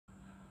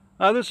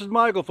Hi, this is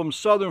Michael from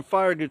Southern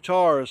Fire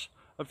Guitars.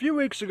 A few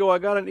weeks ago I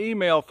got an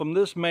email from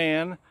this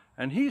man,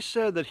 and he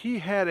said that he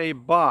had a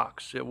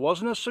box. It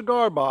wasn't a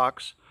cigar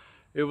box.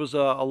 It was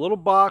a little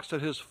box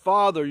that his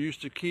father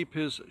used to keep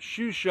his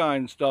shoe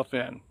shine stuff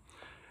in.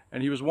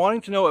 And he was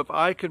wanting to know if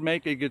I could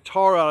make a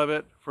guitar out of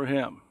it for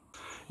him.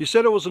 He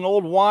said it was an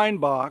old wine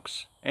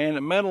box and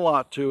it meant a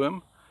lot to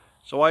him.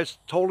 So I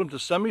told him to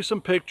send me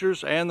some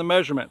pictures and the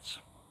measurements.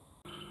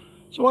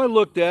 So I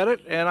looked at it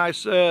and I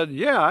said,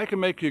 yeah, I can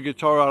make you a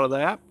guitar out of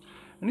that.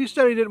 And he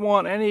said he didn't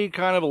want any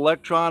kind of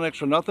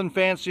electronics or nothing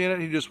fancy in it.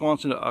 He just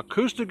wants an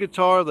acoustic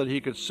guitar that he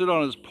could sit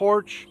on his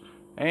porch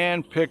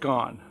and pick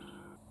on.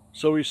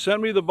 So he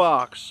sent me the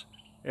box,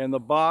 and the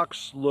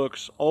box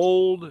looks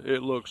old,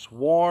 it looks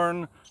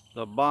worn.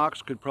 The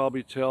box could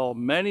probably tell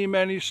many,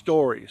 many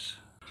stories.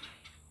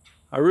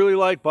 I really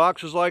like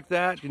boxes like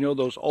that, you know,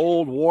 those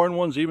old worn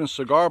ones, even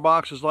cigar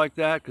boxes like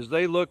that, because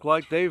they look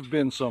like they've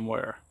been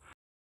somewhere.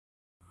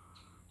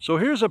 So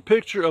here's a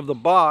picture of the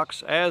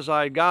box as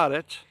I got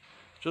it,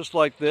 just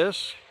like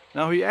this.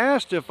 Now he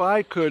asked if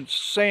I could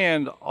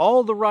sand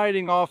all the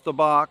writing off the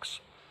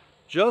box,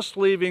 just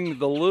leaving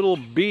the little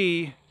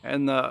B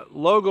and the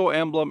logo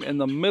emblem in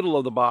the middle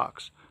of the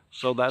box.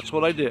 So that's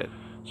what I did.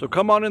 So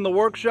come on in the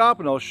workshop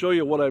and I'll show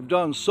you what I've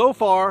done so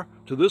far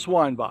to this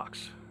wine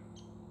box.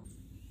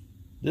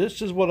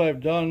 This is what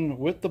I've done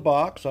with the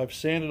box. I've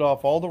sanded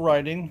off all the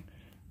writing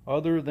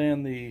other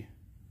than the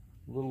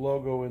little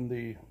logo in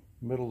the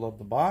middle of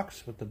the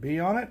box with the B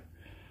on it.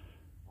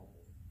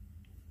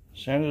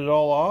 Sanded it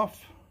all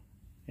off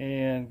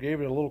and gave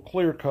it a little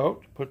clear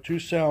coat. Put 2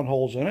 sound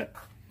holes in it.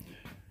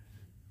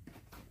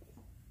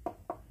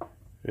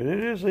 It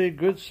is a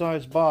good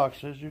sized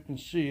box. As you can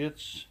see,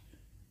 it's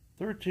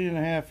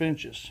 13.5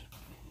 inches.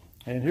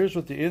 And here's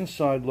what the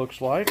inside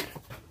looks like.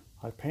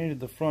 I painted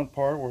the front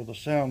part where the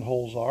sound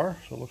holes are,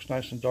 so it looks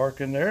nice and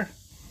dark in there.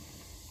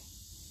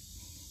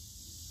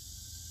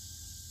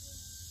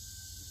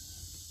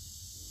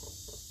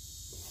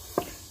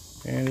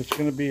 And it's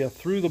going to be a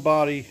through the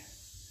body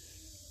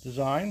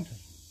design.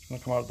 It's going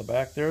to come out at the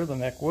back there, the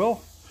neck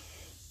will.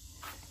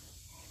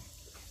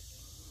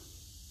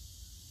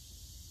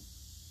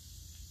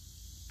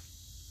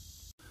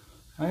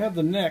 I have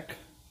the neck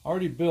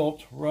already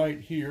built right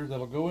here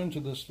that'll go into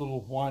this little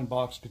wine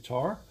box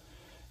guitar.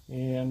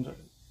 And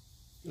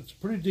it's a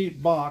pretty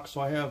deep box,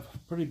 so I have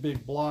pretty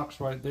big blocks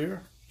right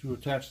there to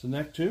attach the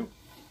neck to.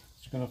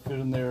 It's going to fit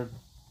in there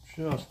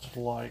just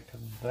like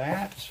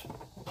that,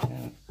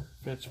 and it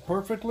fits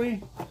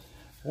perfectly.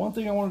 One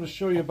thing I wanted to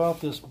show you about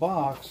this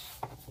box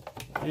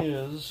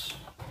is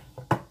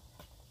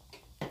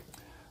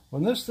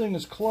when this thing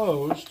is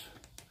closed,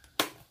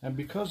 and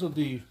because of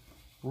the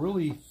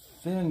really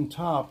thin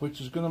top, which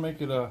is going to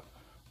make it a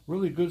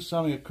really good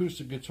sounding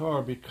acoustic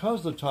guitar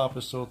because the top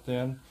is so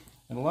thin,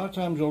 and a lot of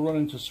times you'll run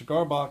into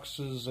cigar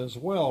boxes as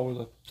well where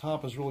the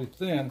top is really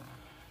thin,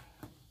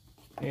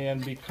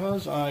 and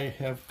because I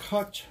have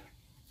cut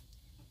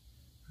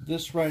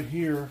this right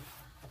here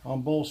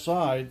on both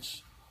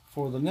sides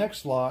for the neck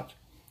slot,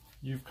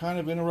 you've kind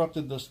of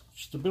interrupted the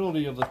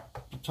stability of the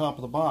top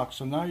of the box.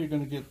 So now you're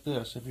going to get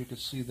this, if you could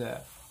see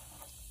that.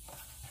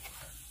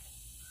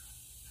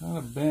 Kind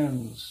of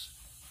bends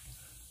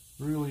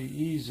really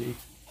easy.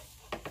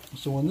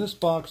 So when this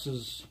box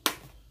is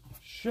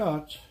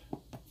shut,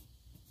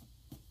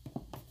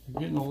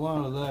 you're getting a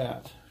lot of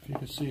that. If you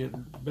can see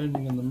it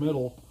bending in the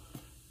middle.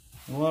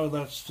 And a lot of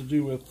that's to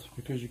do with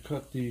because you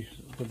cut the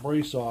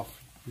brace off.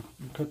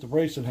 You cut the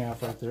brace in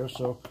half right there,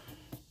 so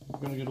you're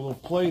going to get a little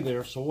play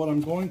there. So what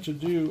I'm going to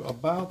do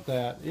about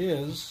that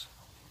is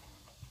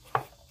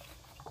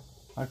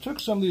I took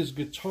some of these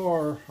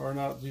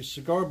these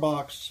cigar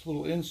box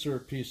little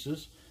insert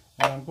pieces,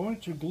 and I'm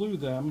going to glue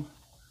them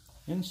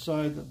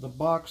inside the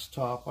box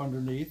top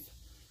underneath,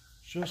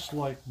 just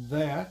like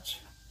that.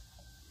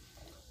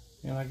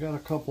 And I got a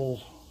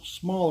couple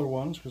smaller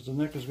ones because the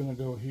neck is going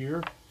to go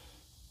here.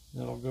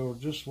 That'll go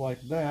just like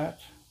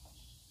that.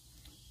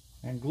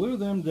 And glue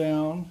them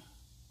down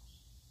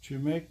to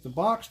make the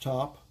box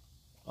top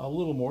a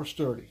little more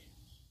sturdy.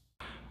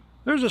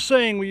 There's a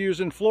saying we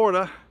use in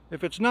Florida: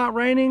 if it's not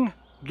raining,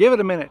 give it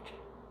a minute.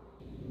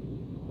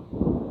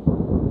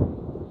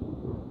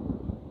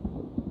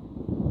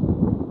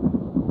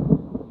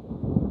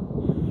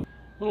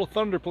 Little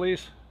thunder,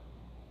 please.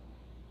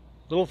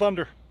 Little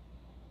thunder.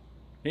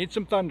 Need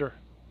some thunder.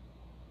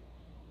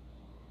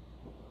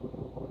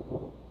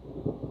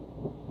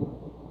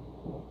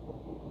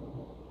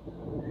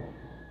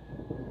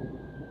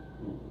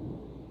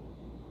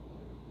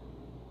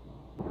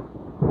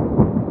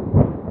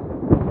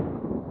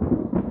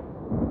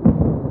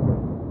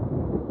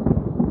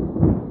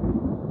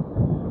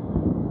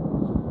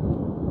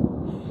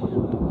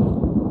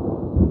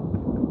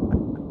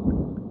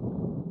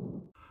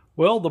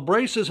 Well, the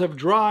braces have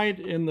dried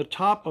in the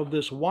top of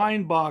this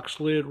wine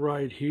box lid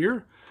right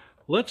here.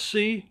 Let's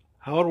see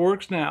how it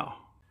works now.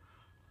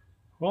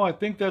 Well, I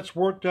think that's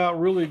worked out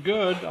really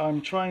good. I'm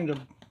trying to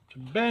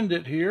bend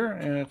it here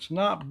and it's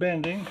not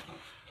bending.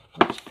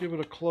 Let's give it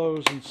a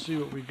close and see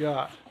what we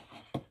got.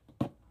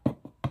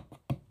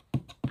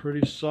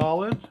 pretty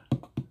solid.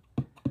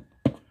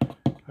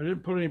 I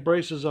didn't put any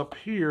braces up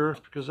here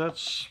because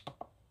that's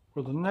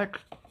where the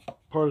neck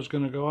part is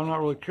going to go. I'm not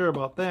really care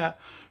about that.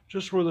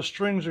 Just where the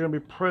strings are going to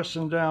be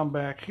pressing down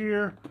back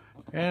here,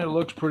 and it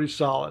looks pretty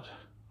solid.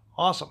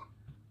 Awesome.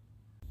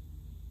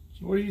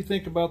 So what do you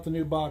think about the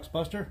new box,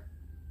 Buster?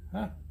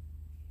 Huh?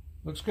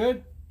 Looks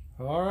good?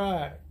 All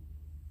right.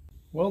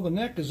 Well, the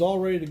neck is all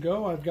ready to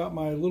go. I've got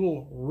my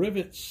little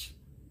rivets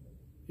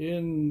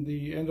in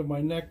the end of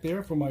my neck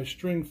there for my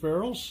string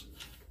ferrules.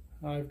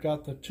 I've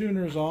got the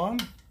tuners on,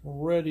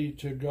 ready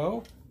to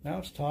go. Now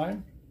it's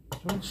time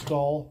to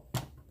install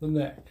the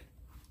neck.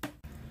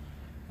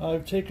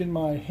 I've taken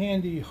my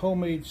handy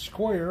homemade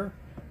square,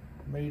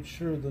 made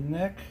sure the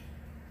neck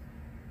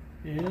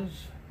is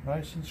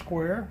nice and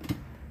square,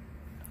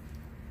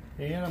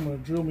 and I'm going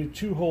to drill me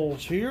 2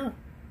 holes here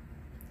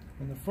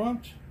in the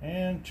front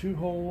and 2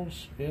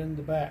 holes in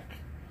the back,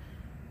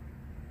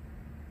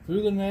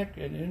 through the neck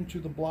and into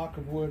the block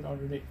of wood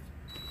underneath.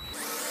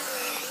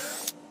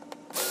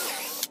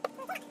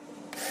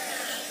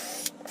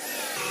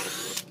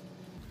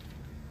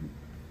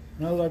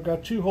 Now that I've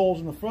got 2 holes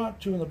in the front,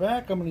 2 in the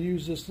back, I'm going to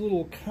use this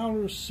little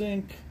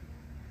countersink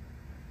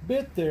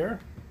bit there,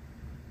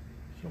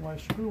 so my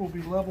screw will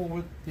be level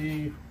with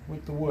the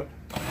wood.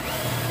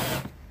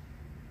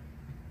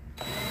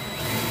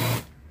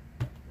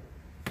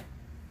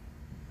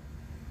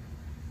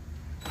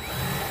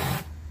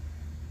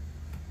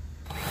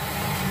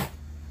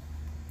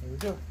 There we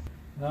go.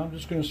 Now I'm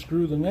just going to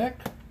screw the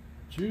neck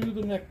to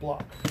the neck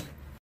block.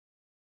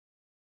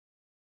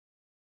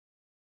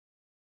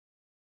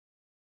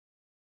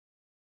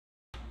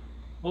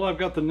 Well, I've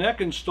got the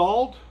neck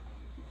installed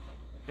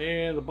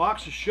and the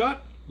box is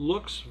shut.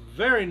 Looks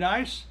very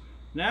nice.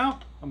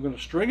 Now I'm going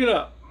to string it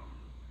up.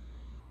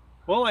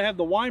 Well, I have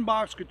the wine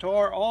box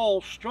guitar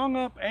all strung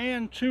up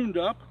and tuned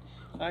up.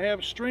 I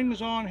have strings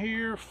on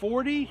here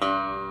 40,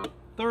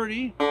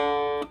 30,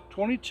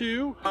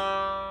 22,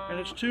 and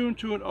it's tuned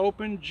to an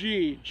open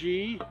G,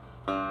 G,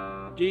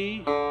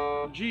 D,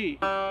 G.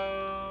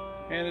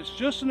 And it's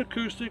just an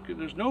acoustic.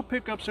 There's no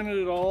pickups in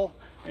it at all,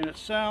 and it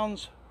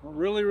sounds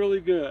really,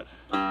 really good.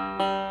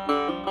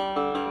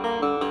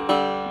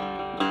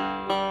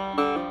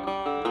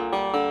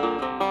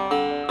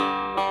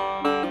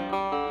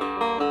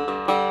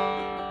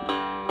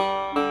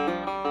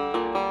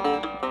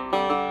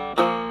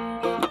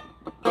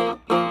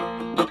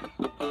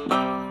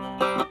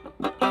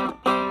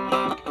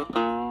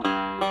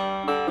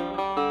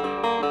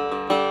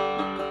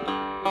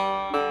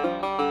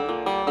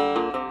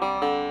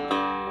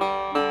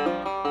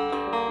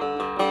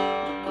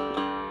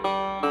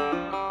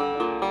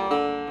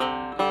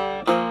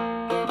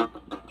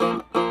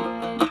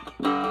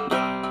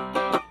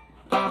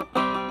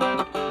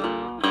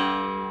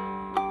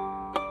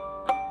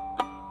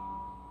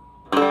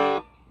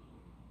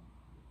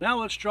 Now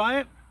let's try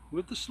it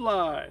with the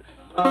slide.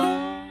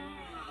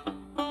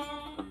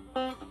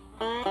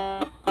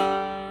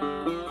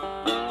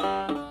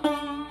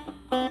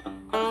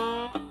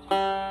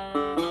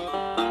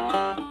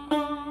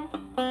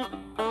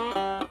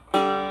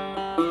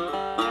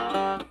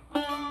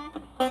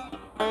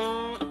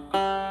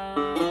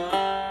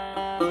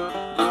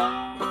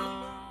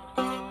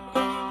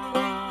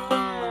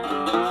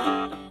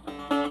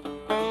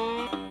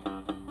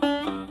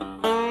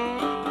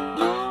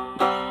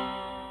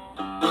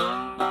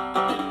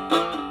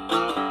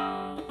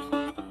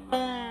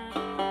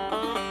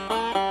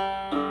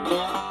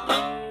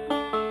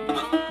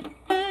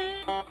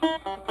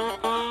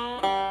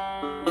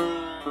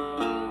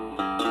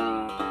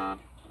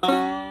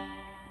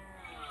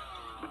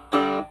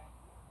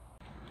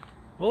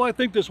 Well, I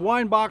think this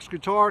wine box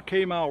guitar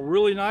came out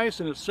really nice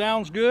and it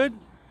sounds good.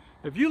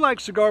 If you like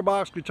cigar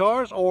box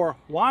guitars or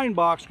wine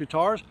box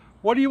guitars,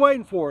 what are you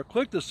waiting for?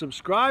 Click the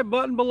subscribe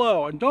button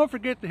below and don't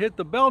forget to hit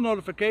the bell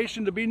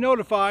notification to be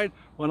notified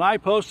when I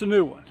post a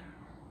new one.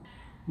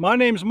 My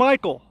name's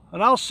Michael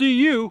and I'll see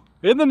you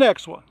in the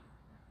next one.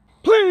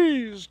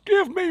 Please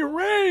give me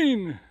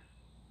rain!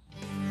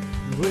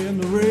 When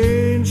the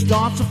rain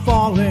starts a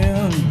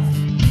falling,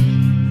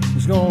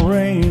 it's gonna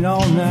rain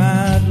all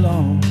night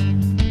long.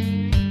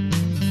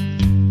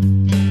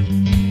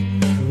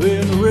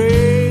 When the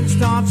rain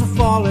starts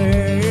a-falling,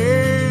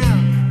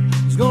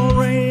 it's gonna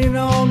rain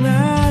all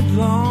night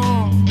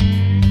long.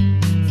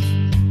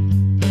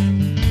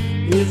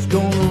 It's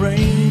gonna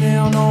rain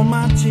down on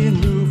my tin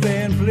roof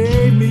and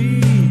play me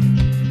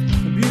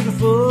a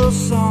beautiful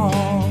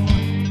song.